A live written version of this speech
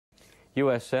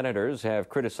U.S. senators have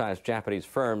criticized Japanese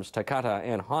firms Takata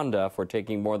and Honda for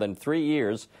taking more than 3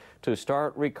 years to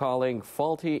start recalling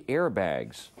faulty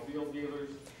airbags.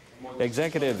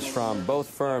 Executives from both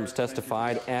firms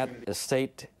testified at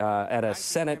a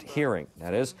Senate hearing.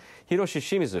 That is, Hiroshi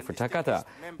Shimizu for Takata,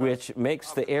 which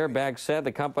makes the airbag, said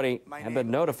the company had been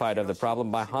notified of the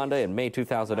problem by Honda in May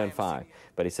 2005.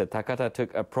 But he said Takata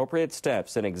took appropriate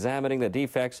steps in examining the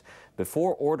defects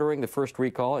before ordering the first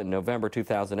recall in November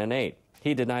 2008.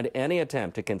 He denied any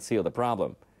attempt to conceal the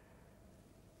problem.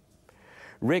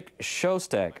 Rick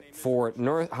Shostak for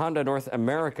Honda North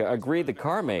America agreed the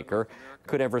car maker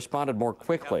could have responded more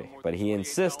quickly, but he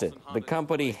insisted the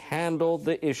company handled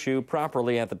the issue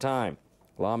properly at the time.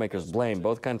 Lawmakers blame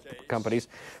both companies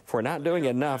for not doing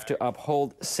enough to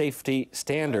uphold safety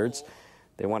standards.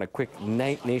 They want a quick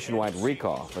nationwide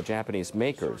recall. The Japanese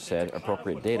makers said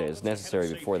appropriate data is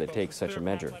necessary before they take such a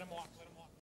measure.